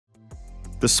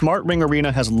The smart ring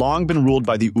arena has long been ruled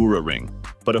by the Oura Ring,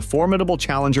 but a formidable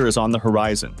challenger is on the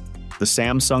horizon, the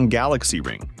Samsung Galaxy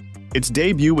Ring. Its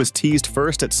debut was teased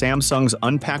first at Samsung's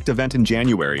Unpacked event in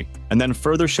January, and then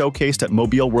further showcased at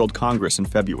Mobile World Congress in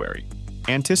February.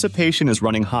 Anticipation is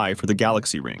running high for the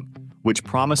Galaxy Ring, which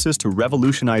promises to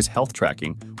revolutionize health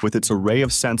tracking with its array of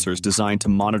sensors designed to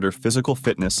monitor physical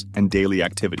fitness and daily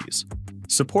activities.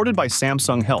 Supported by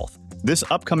Samsung Health, this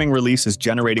upcoming release is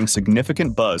generating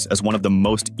significant buzz as one of the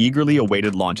most eagerly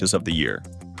awaited launches of the year.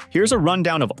 Here's a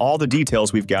rundown of all the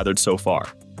details we've gathered so far.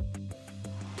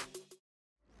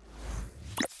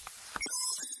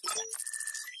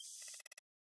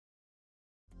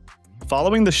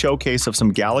 Following the showcase of some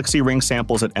Galaxy Ring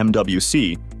samples at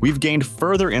MWC, we've gained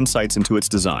further insights into its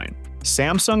design.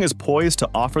 Samsung is poised to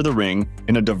offer the ring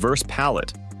in a diverse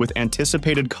palette, with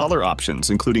anticipated color options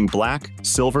including black,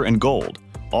 silver, and gold,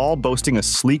 all boasting a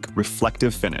sleek,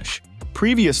 reflective finish.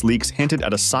 Previous leaks hinted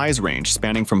at a size range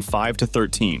spanning from 5 to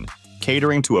 13,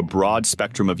 catering to a broad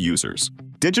spectrum of users.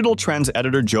 Digital Trends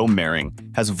editor Joe Mering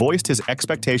has voiced his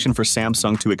expectation for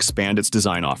Samsung to expand its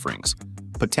design offerings,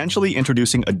 potentially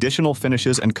introducing additional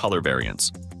finishes and color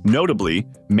variants. Notably,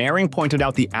 Mering pointed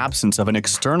out the absence of an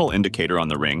external indicator on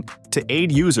the ring to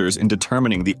aid users in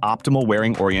determining the optimal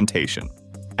wearing orientation.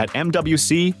 At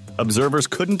MWC, observers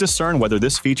couldn't discern whether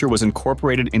this feature was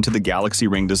incorporated into the Galaxy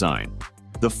Ring design.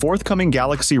 The forthcoming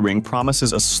Galaxy Ring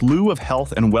promises a slew of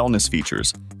health and wellness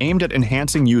features aimed at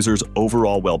enhancing users'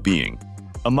 overall well-being.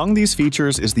 Among these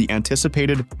features is the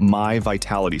anticipated My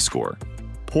Vitality Score,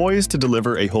 poised to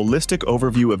deliver a holistic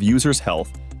overview of users'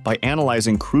 health by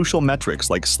analyzing crucial metrics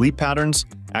like sleep patterns,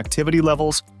 activity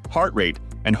levels, heart rate,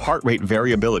 and heart rate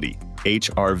variability,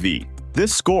 HRV.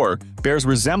 This score bears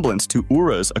resemblance to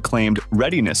Oura's acclaimed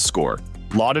Readiness Score,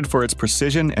 lauded for its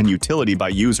precision and utility by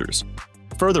users.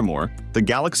 Furthermore, the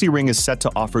Galaxy Ring is set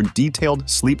to offer detailed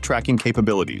sleep tracking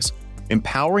capabilities,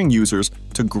 empowering users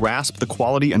to grasp the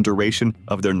quality and duration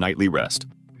of their nightly rest.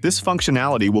 This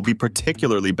functionality will be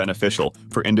particularly beneficial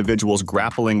for individuals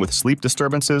grappling with sleep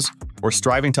disturbances or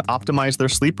striving to optimize their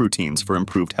sleep routines for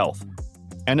improved health.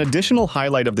 An additional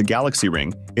highlight of the Galaxy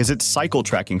Ring is its cycle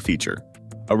tracking feature,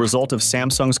 a result of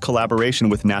Samsung's collaboration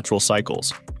with Natural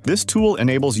Cycles. This tool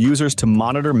enables users to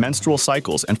monitor menstrual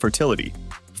cycles and fertility,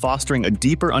 fostering a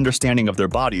deeper understanding of their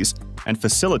bodies and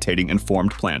facilitating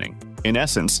informed planning. In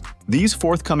essence, these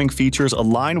forthcoming features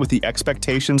align with the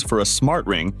expectations for a smart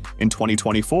ring in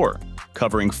 2024,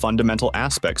 covering fundamental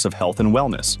aspects of health and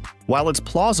wellness. While it's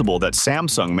plausible that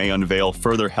Samsung may unveil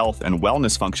further health and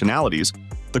wellness functionalities,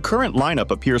 the current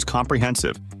lineup appears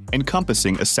comprehensive,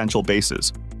 encompassing essential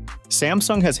bases.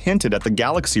 Samsung has hinted at the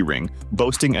Galaxy Ring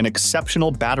boasting an exceptional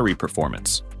battery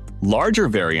performance. Larger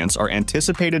variants are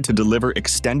anticipated to deliver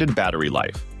extended battery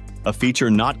life, a feature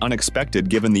not unexpected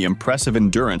given the impressive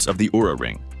endurance of the Oura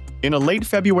Ring. In a late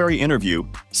February interview,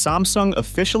 Samsung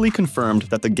officially confirmed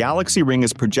that the Galaxy Ring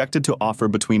is projected to offer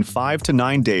between 5 to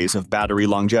 9 days of battery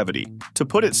longevity. To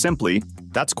put it simply,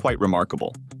 that's quite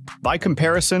remarkable. By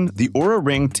comparison, the Oura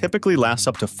Ring typically lasts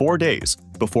up to 4 days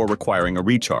before requiring a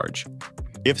recharge.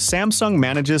 If Samsung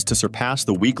manages to surpass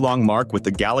the week-long mark with the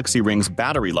Galaxy Ring's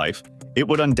battery life, it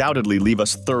would undoubtedly leave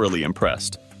us thoroughly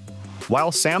impressed.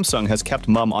 While Samsung has kept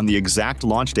mum on the exact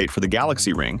launch date for the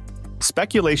Galaxy Ring,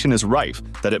 speculation is rife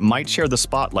that it might share the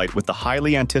spotlight with the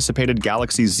highly anticipated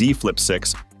Galaxy Z Flip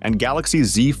 6 and Galaxy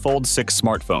Z Fold 6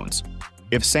 smartphones.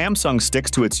 If Samsung sticks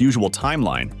to its usual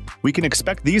timeline, we can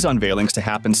expect these unveilings to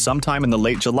happen sometime in the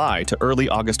late July to early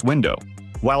August window.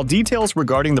 While details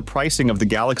regarding the pricing of the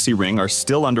Galaxy Ring are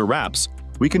still under wraps,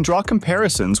 we can draw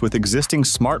comparisons with existing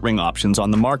smart ring options on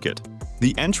the market.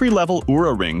 The entry-level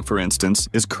Oura Ring, for instance,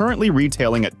 is currently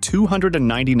retailing at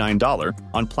 $299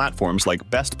 on platforms like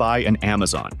Best Buy and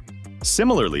Amazon.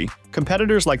 Similarly,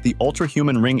 competitors like the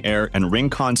Ultrahuman Ring Air and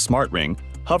Ring-Con Smart Ring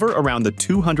hover around the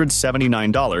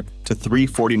 $279 to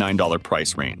 $349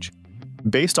 price range.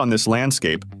 Based on this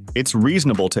landscape, it's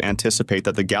reasonable to anticipate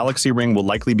that the Galaxy Ring will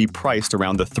likely be priced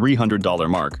around the $300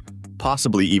 mark,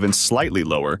 possibly even slightly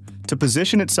lower, to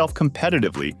position itself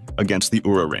competitively against the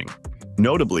Oura Ring.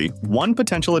 Notably, one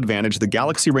potential advantage the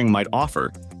Galaxy Ring might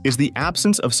offer is the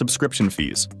absence of subscription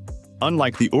fees.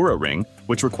 Unlike the Oura Ring,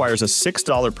 which requires a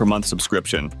 $6 per month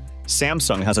subscription,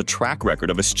 Samsung has a track record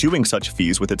of eschewing such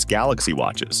fees with its Galaxy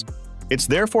watches. It's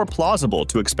therefore plausible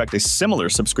to expect a similar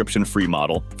subscription-free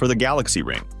model for the Galaxy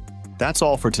Ring. That's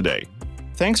all for today.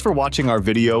 Thanks for watching our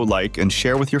video, like and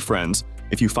share with your friends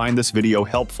if you find this video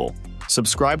helpful.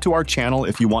 Subscribe to our channel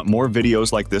if you want more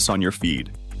videos like this on your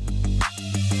feed.